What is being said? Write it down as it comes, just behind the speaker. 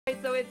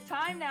so it's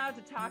time now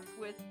to talk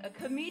with a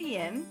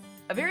comedian,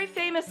 a very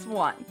famous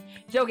one.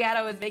 Joe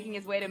Gatto is making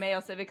his way to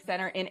Mayo Civic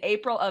Center in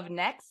April of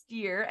next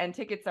year, and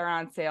tickets are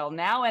on sale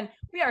now. And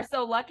we are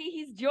so lucky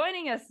he's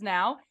joining us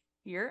now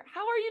here.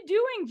 How are you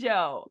doing,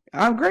 Joe?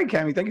 I'm great,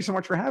 Cami. Thank you so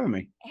much for having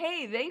me.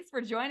 Hey, thanks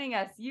for joining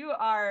us. You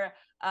are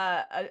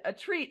a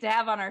treat to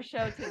have on our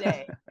show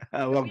today.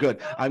 Well, good.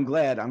 I'm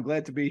glad. I'm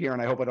glad to be here,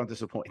 and I hope I don't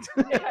disappoint.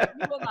 Yeah,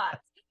 you will not.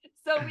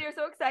 So we are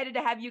so excited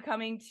to have you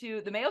coming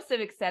to the Mayo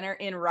Civic Center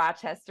in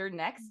Rochester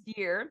next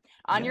year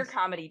on your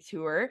comedy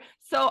tour.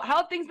 So how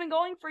have things been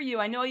going for you?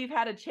 I know you've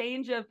had a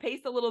change of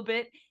pace a little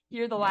bit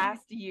here the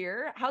last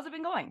year. How's it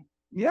been going?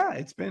 Yeah,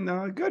 it's been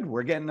good.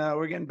 We're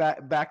getting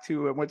back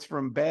to what's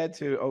from bad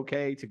to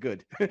okay to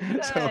good.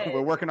 So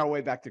we're working our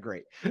way back to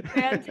great.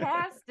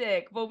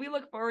 Fantastic. Well, we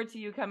look forward to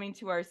you coming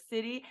to our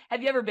city.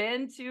 Have you ever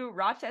been to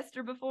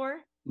Rochester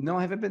before? No,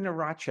 I haven't been to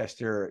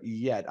Rochester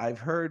yet. I've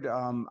heard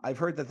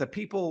that the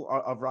people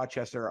of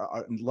Rochester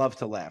love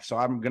to laugh. So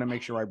I'm going to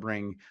make sure I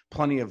bring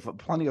plenty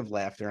of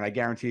laughter, and I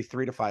guarantee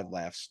 3 to 5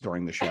 laughs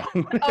during the show.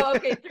 Oh,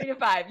 okay, 3 to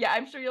 5. Yeah,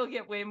 I'm sure you'll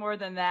get way more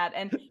than that.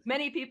 And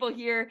many people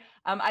here,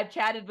 I've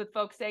chatted with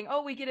folks saying,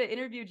 "Oh, we get to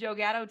interview Joe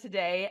Gatto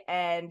today,"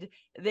 and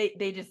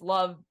they just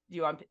love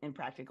you on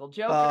Impractical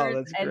Jokers. Oh,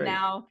 that's great.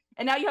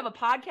 And now you have a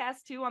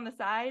podcast too on the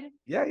side.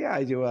 Yeah,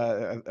 I do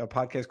a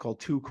podcast called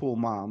Two Cool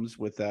Moms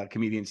with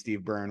comedian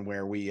Steve Byrne,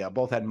 where we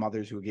both had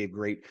mothers who gave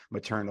great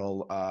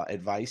maternal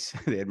advice.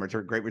 They had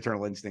great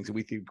maternal instincts, and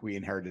we think we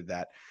inherited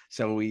that.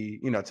 So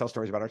we, tell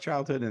stories about our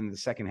childhood, and in the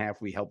second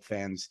half, we help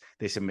fans.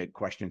 They submit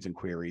questions and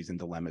queries and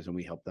dilemmas, and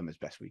we help them as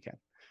best we can.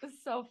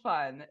 It's so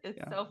fun.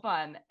 So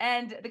fun.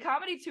 And the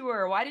comedy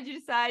tour, why did you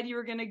decide you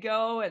were going to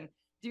go and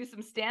do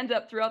some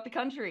stand-up throughout the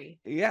country?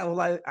 Yeah,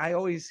 well, I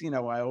always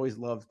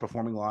loved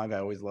performing live. I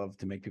always loved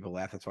to make people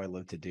laugh. That's what I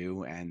love to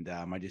do. And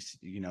I just,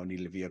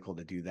 needed a vehicle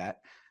to do that.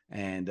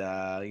 And,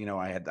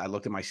 I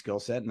looked at my skill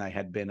set, and I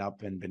had been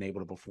up and been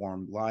able to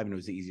perform live, and it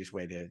was the easiest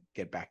way to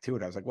get back to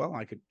it. I was like, well,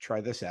 I could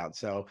try this out.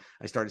 So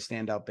I started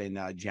stand-up in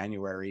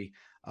January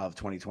of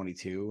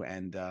 2022,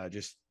 and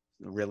just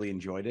really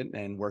enjoyed it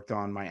and worked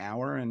on my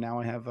hour. And now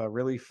I have a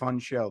really fun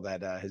show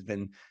that has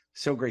been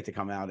so great to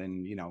come out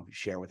and,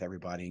 share with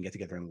everybody and get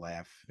together and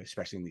laugh,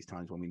 especially in these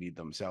times when we need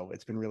them. So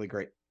it's been really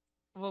great.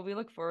 Well, we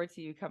look forward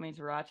to you coming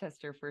to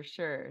Rochester for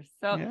sure.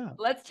 So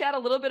let's chat a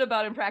little bit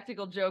about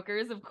Impractical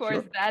Jokers. Of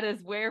course, that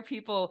is where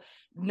people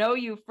know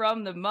you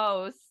from the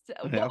most.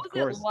 What was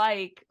it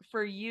like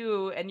for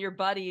you and your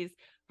buddies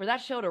for that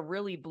show to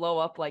really blow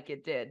up like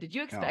it did? Did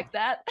you expect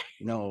that?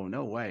 No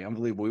way.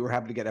 Unbelievable. We were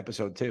happy to get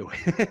episode 2,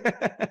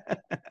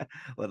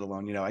 let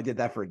alone, I did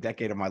that for a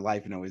decade of my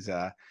life, and it was,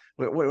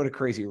 what a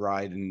crazy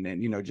ride.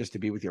 And just to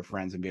be with your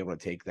friends and be able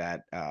to take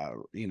that,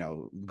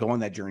 go on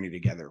that journey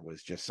together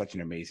was just such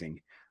an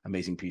amazing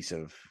piece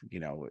of,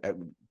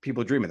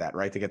 people dream of that,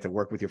 right? To get to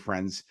work with your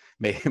friends,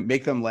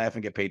 make them laugh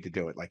and get paid to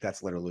do it. Like,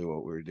 that's literally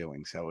what we were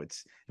doing. So it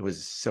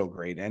was so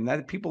great. And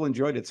that people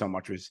enjoyed it so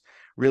much was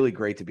really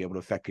great to be able to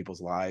affect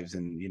people's lives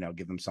and,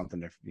 give them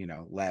something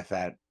to, laugh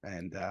at.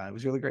 And it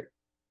was really great.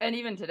 And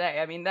even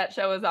today, I mean, that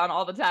show is on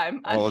all the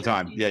time. All the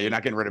time. Yeah, you're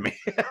not getting rid of me.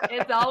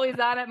 It's always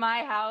on at my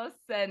house.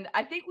 And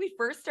I think we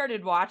first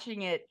started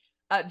watching it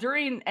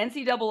during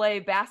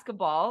NCAA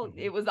basketball.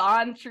 It was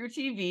on True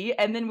TV,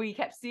 and then we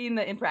kept seeing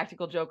the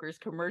Impractical Jokers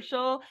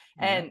commercial.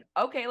 And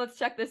okay, let's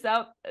check this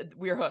out.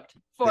 We're hooked.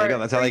 There you go.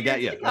 That's how they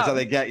get you. That's how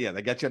they get you.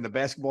 They get you in the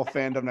basketball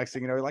fandom. Next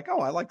thing you know, you're like, oh,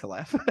 I like to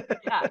laugh.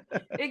 Yeah,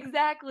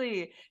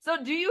 exactly. So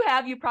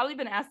you've probably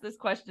been asked this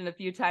question a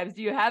few times.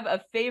 Do you have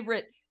a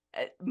favorite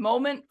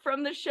moment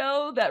from the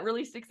show that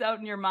really sticks out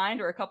in your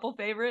mind, or a couple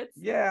favorites?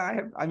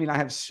 Yeah, I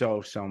have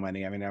so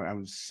many. I mean, it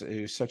was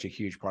such a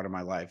huge part of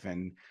my life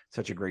and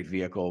such a great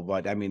vehicle.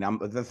 But I mean,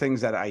 the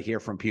things that I hear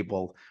from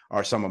people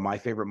are some of my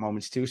favorite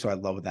moments too. So I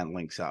love when that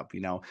links up.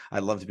 I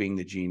loved being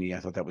the genie. I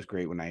thought that was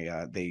great when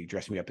they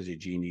dressed me up as a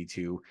genie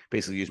to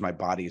basically use my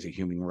body as a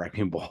human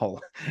wrecking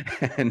ball,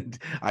 and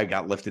I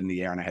got lifted in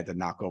the air and I had to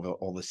knock over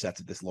all the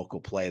sets of this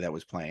local play that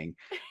was playing,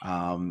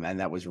 and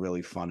that was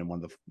really fun and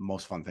one of the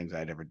most fun things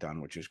I'd ever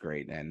done, which was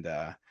great. And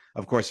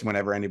of course,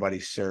 whenever anybody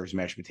serves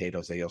mashed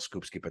potatoes, they yell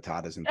 "Scoopski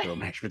patatas" and throw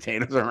mashed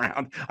potatoes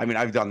around. I mean,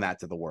 I've done that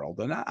to the world,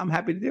 and I'm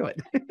happy to do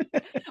it.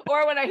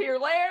 Or when I hear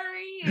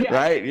Larry,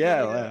 right?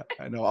 Yeah,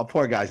 I know a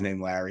poor guy's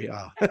named Larry.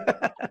 Oh.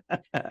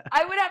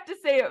 I would have to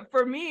say,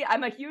 for me,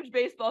 I'm a huge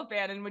baseball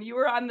fan, and when you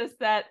were on the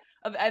set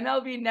of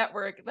MLB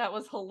Network, that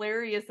was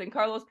hilarious. And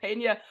Carlos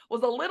Pena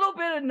was a little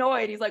bit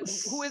annoyed. He's like,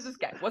 who is this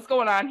guy? What's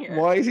going on here?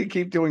 Why does he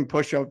keep doing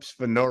push-ups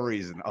for no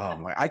reason? Oh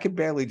my, I could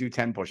barely do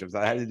 10 push-ups.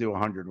 I had to do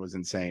 100, was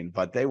insane,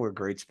 but they were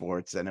great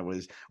sports. And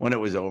when it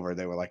was over,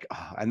 they were like,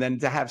 oh. And then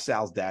to have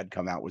Sal's dad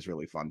come out was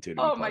really fun too.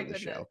 Oh my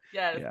goodness. Show.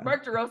 Yes. Yeah.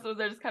 Mark DeRosa was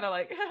there just kind of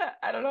like,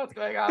 I don't know what's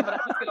going on, but I'm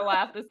just going to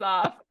laugh this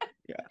off.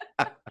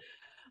 Yeah.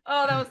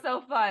 Oh, that was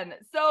so fun.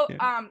 So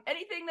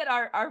anything that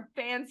our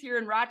fans here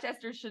in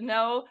Rochester should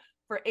know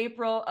for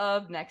April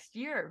of next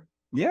year?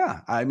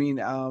 Yeah, I mean,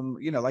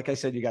 like I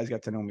said, you guys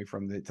got to know me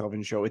from the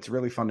television show. It's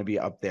really fun to be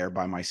up there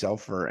by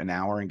myself for an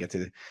hour and get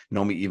to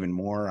know me even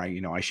more.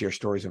 I share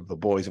stories of the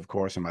boys, of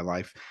course, in my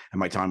life and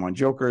my time on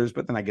Jokers,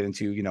 but then I get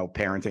into,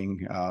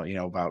 parenting,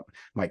 about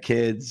my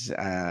kids,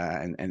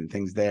 and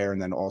things there.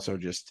 And then also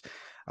just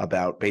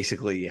about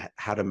basically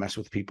how to mess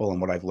with people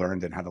and what I've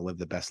learned and how to live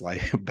the best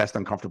life, best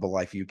uncomfortable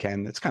life you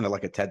can. It's kind of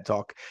like a TED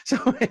talk. So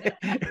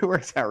it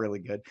works out really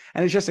good.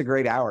 And it's just a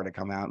great hour to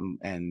come out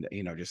and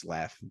just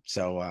laugh.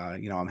 So,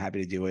 I'm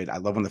happy to do it. I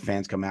love when the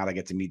fans come out. I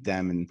get to meet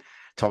them and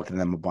talk to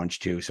them a bunch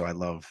too. So I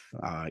love,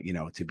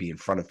 to be in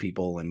front of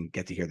people and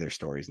get to hear their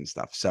stories and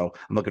stuff. So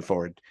I'm looking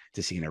forward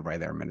to seeing everybody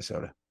there in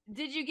Minnesota.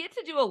 Did you get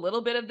to do a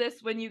little bit of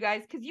this when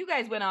because you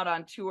guys went out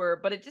on tour,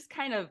 but it just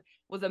kind of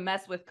was a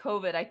mess with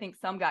COVID. I think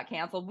some got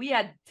canceled. We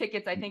had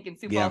tickets, I think, in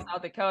Sioux Falls,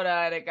 South Dakota,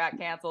 and it got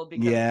canceled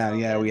because of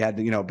COVID. We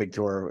had, big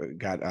tour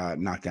got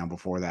knocked down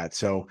before that.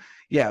 So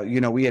I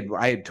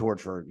had toured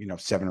for,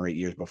 7 or 8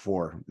 years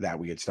before that.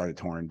 We had started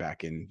touring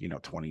back in,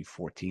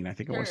 2014, I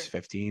think it was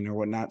 15 or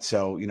whatnot.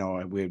 So,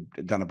 we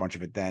had done a bunch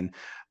of it then.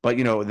 But,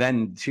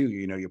 then too,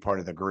 you're part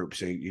of the group.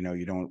 So,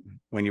 you don't,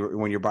 when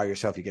you're by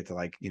yourself, you get to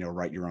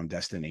write your own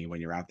destiny when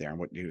you're out there and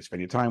what you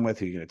spend your time with,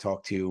 who you're going to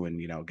talk to, and,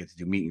 get to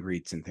do meet and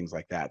greets and things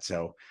like that.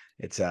 So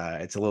it's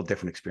a little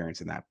different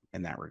experience in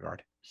that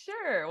regard.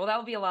 Sure. Well, that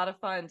would be a lot of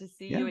fun to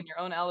see you in your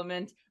own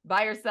element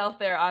by yourself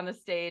there on the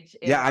stage.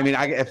 I mean,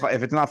 if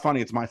it's not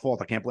funny, it's my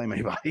fault. I can't blame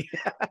anybody.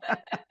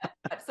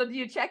 So do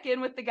you check in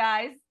with the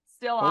guys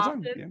still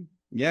often?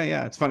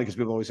 Yeah. It's funny because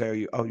people always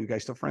say, "Oh, you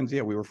guys still friends?"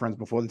 Yeah, we were friends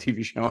before the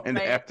TV show and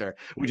after.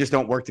 We just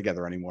don't work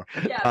together anymore.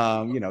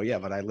 Yeah.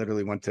 But I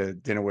literally went to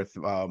dinner with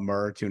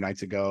Murr 2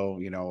 nights ago,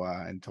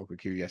 and talked with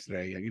Q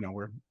yesterday.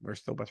 We're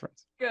still best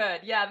friends.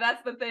 Good. Yeah,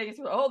 that's the thing.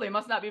 So, they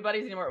must not be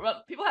buddies anymore.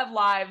 Well, people have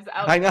lives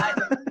outside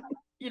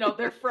of,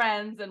 their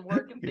friends and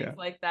work and things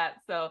like that.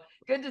 So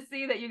good to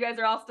see that you guys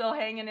are all still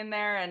hanging in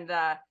there and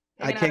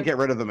I can't get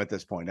rid of them at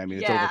this point. I mean,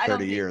 it's over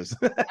 30 years.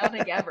 I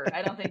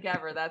don't think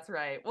ever. That's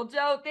right. Well,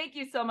 Joe, thank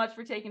you so much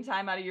for taking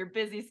time out of your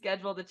busy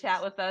schedule to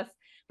chat with us.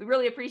 We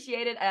really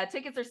appreciate it.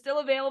 Tickets are still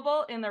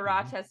available in the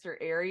Rochester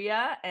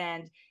area,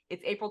 and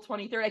it's April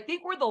 23rd. I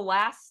think we're the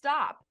last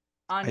stop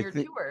on your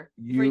tour.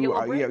 You're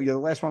the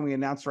last one we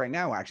announced right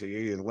now, actually.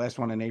 You're the last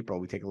one in April.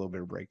 We take a little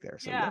bit of break there.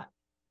 So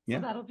so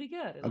that'll be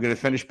good. I'm going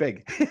to finish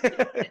big.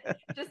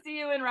 Just see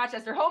you in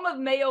Rochester, home of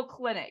Mayo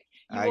Clinic.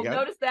 You will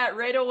notice that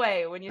right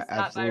away when you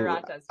stop by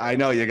Rochester. I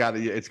know you got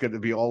it. It's going to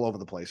be all over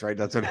the place, right?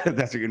 That's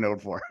what you're known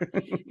for.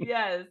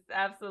 Yes,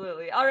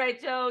 absolutely. All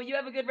right, Joe, you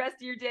have a good rest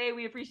of your day.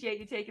 We appreciate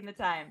you taking the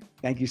time.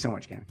 Thank you so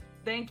much, Ken.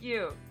 Thank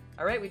you.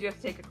 All right, we do have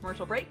to take a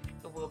commercial break,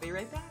 so we'll be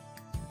right back.